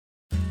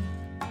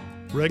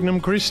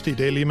Regnum Christi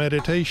Daily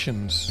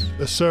Meditations,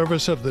 the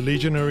service of the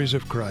Legionaries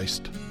of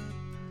Christ.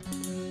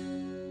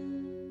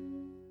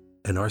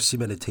 An RC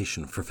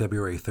Meditation for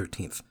February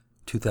 13th,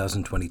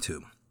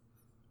 2022,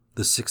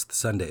 the 6th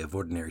Sunday of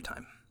Ordinary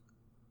Time.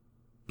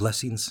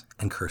 Blessings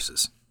and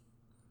Curses.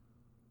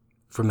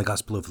 From the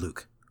Gospel of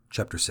Luke,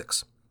 chapter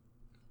 6.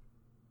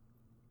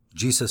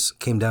 Jesus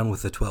came down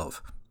with the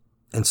 12,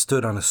 and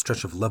stood on a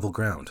stretch of level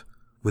ground,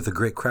 with a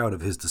great crowd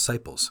of his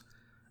disciples,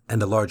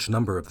 and a large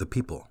number of the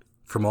people,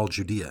 from all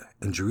Judea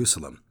and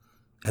Jerusalem,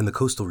 and the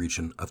coastal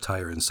region of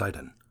Tyre and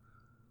Sidon.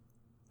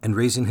 And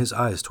raising his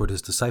eyes toward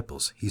his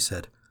disciples, he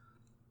said,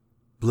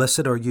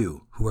 "Blessed are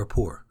you who are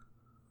poor,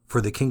 for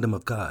the kingdom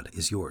of God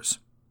is yours.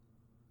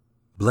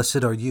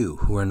 Blessed are you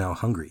who are now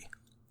hungry,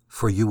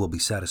 for you will be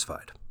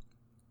satisfied.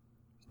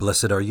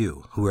 Blessed are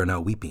you who are now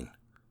weeping,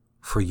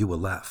 for you will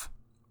laugh.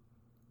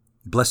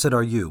 Blessed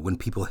are you when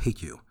people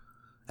hate you,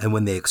 and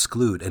when they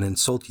exclude and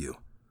insult you,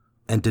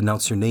 and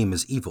denounce your name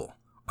as evil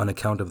on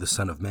account of the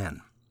Son of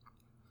Man.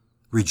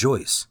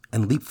 Rejoice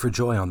and leap for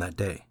joy on that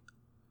day.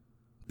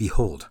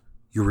 Behold,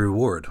 your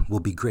reward will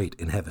be great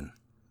in heaven.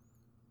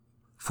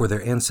 For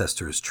their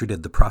ancestors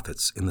treated the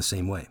prophets in the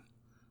same way.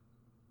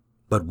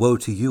 But woe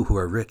to you who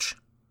are rich,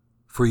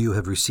 for you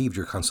have received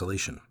your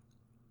consolation.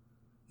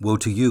 Woe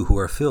to you who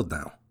are filled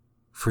now,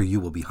 for you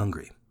will be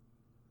hungry.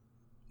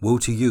 Woe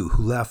to you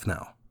who laugh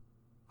now,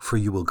 for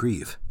you will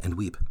grieve and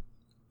weep.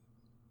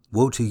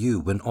 Woe to you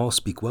when all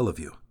speak well of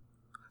you,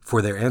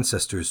 for their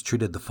ancestors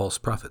treated the false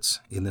prophets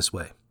in this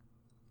way."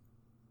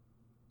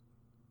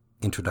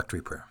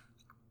 Introductory Prayer.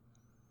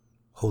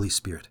 Holy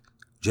Spirit,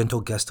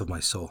 gentle guest of my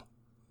soul,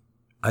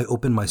 I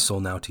open my soul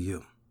now to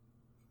you.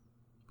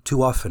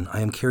 Too often I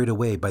am carried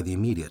away by the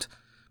immediate,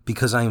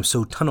 because I am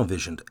so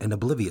tunnel-visioned and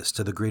oblivious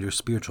to the greater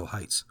spiritual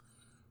heights.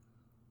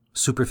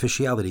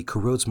 Superficiality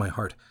corrodes my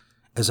heart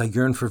as I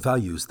yearn for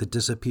values that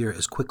disappear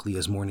as quickly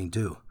as morning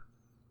dew.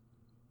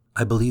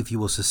 I believe you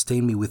will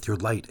sustain me with your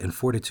light and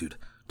fortitude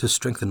to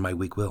strengthen my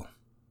weak will.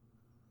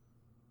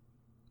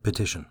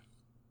 Petition.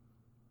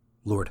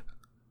 Lord,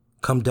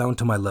 come down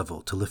to my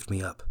level to lift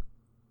me up.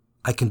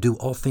 I can do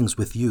all things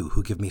with you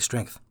who give me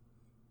strength.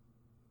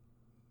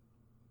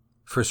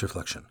 First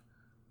reflection.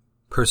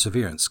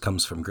 Perseverance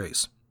comes from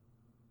grace.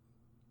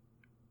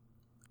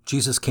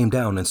 Jesus came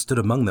down and stood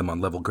among them on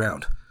level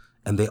ground,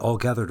 and they all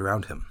gathered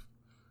around him.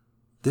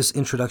 This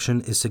introduction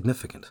is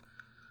significant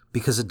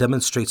because it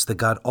demonstrates that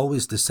God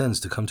always descends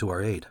to come to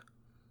our aid.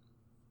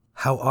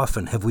 How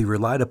often have we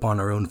relied upon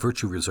our own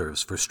virtue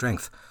reserves for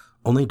strength,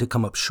 only to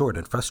come up short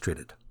and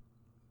frustrated?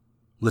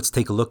 Let's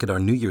take a look at our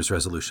New Year's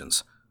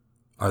resolutions.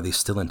 Are they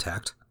still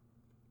intact?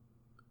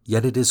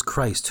 Yet it is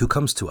Christ who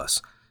comes to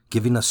us,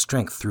 giving us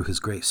strength through his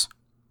grace.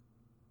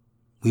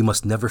 We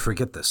must never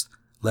forget this,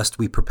 lest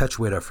we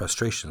perpetuate our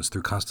frustrations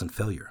through constant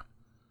failure.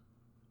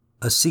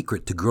 A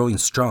secret to growing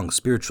strong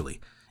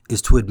spiritually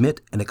is to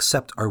admit and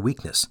accept our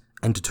weakness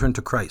and to turn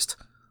to Christ,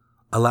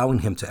 allowing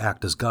him to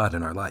act as God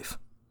in our life.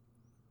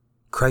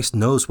 Christ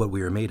knows what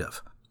we are made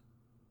of.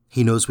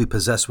 He knows we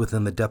possess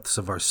within the depths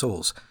of our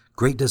souls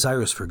great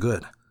desires for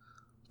good,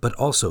 but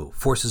also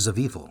forces of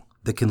evil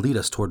that can lead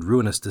us toward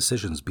ruinous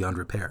decisions beyond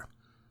repair.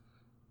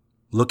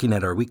 Looking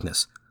at our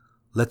weakness,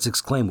 let's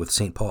exclaim with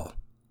St. Paul,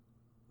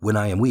 "When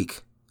I am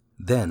weak,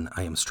 then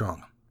I am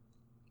strong."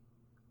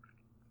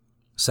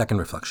 Second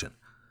reflection.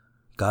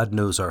 God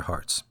knows our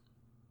hearts.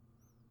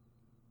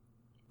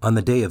 On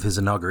the day of his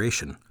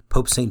inauguration,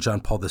 Pope St. John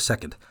Paul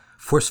II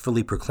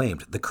forcefully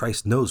proclaimed that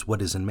Christ knows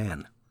what is in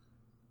man.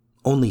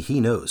 Only he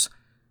knows,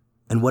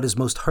 and what is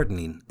most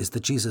heartening is that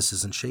Jesus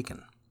isn't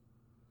shaken.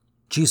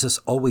 Jesus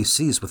always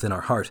sees within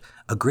our heart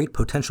a great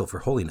potential for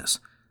holiness,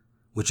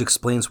 which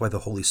explains why the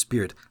Holy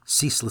Spirit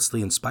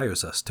ceaselessly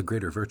inspires us to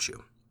greater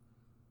virtue.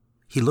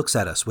 He looks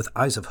at us with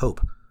eyes of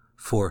hope,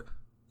 for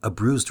a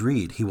bruised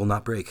reed he will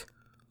not break,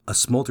 a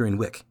smoldering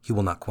wick he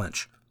will not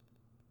quench.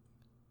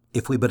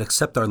 If we but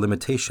accept our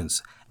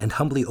limitations and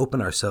humbly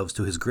open ourselves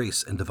to his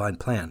grace and divine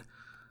plan,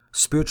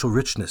 spiritual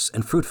richness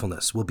and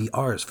fruitfulness will be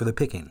ours for the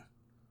picking.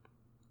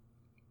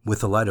 With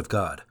the light of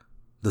God,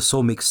 the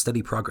soul makes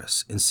steady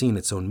progress in seeing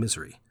its own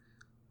misery.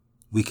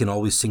 We can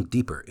always sink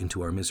deeper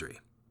into our misery.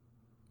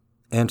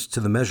 And to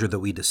the measure that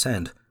we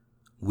descend,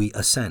 we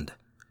ascend,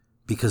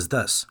 because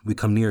thus we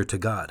come nearer to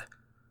God,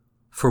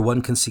 for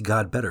one can see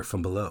God better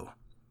from below,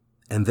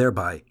 and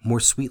thereby more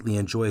sweetly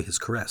enjoy his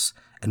caress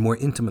and more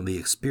intimately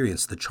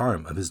experience the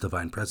charm of his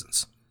divine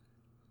presence.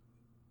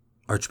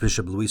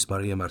 Archbishop Luis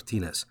Maria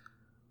Martinez,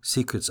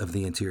 Secrets of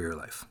the Interior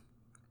Life.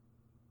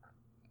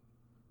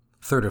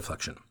 Third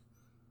reflection.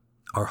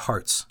 Our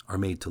hearts are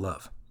made to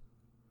love.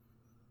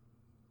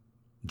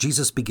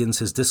 Jesus begins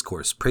his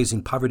discourse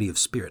praising poverty of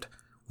spirit,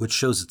 which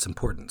shows its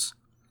importance.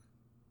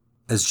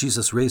 As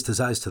Jesus raised his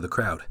eyes to the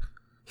crowd,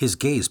 his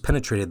gaze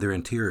penetrated their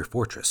interior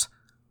fortress,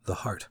 the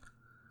heart,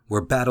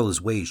 where battle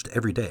is waged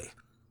every day,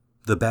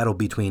 the battle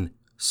between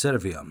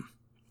serviam,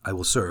 I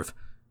will serve,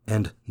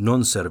 and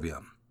non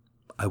serviam,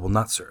 I will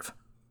not serve.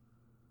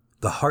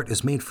 The heart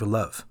is made for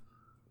love,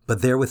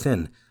 but there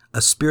within,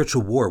 a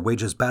spiritual war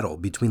wages battle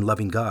between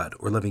loving God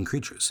or loving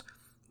creatures,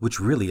 which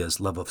really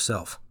is love of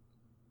self.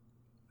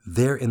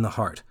 There in the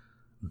heart,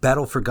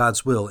 battle for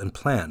God's will and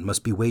plan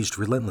must be waged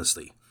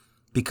relentlessly,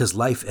 because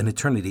life and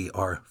eternity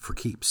are for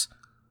keeps.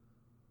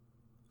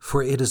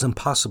 For it is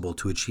impossible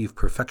to achieve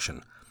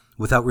perfection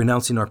without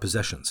renouncing our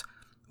possessions,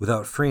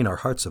 without freeing our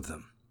hearts of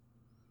them.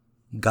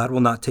 God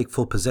will not take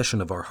full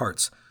possession of our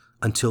hearts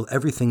until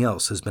everything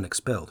else has been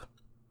expelled.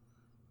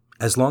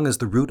 As long as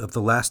the root of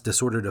the last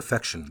disordered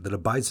affection that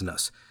abides in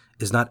us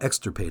is not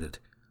extirpated,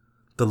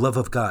 the love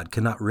of God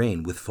cannot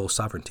reign with full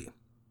sovereignty.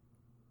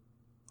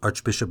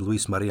 Archbishop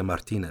Luis Maria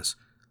Martinez,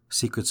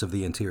 Secrets of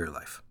the Interior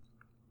Life.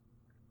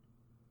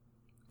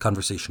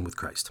 Conversation with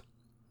Christ.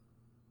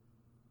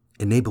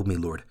 Enable me,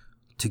 Lord,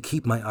 to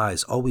keep my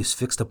eyes always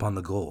fixed upon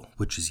the goal,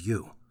 which is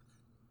you.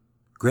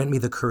 Grant me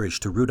the courage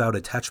to root out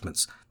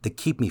attachments that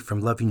keep me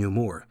from loving you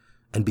more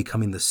and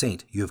becoming the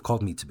saint you have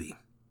called me to be.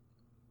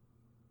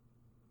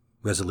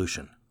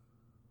 Resolution.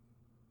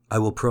 I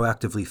will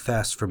proactively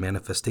fast from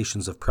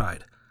manifestations of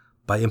pride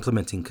by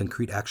implementing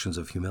concrete actions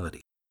of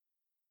humility.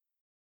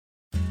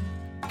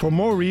 For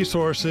more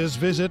resources,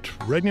 visit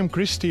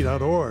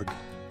regnumchristi.org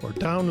or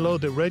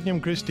download the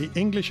Regnum Christi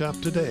English app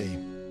today.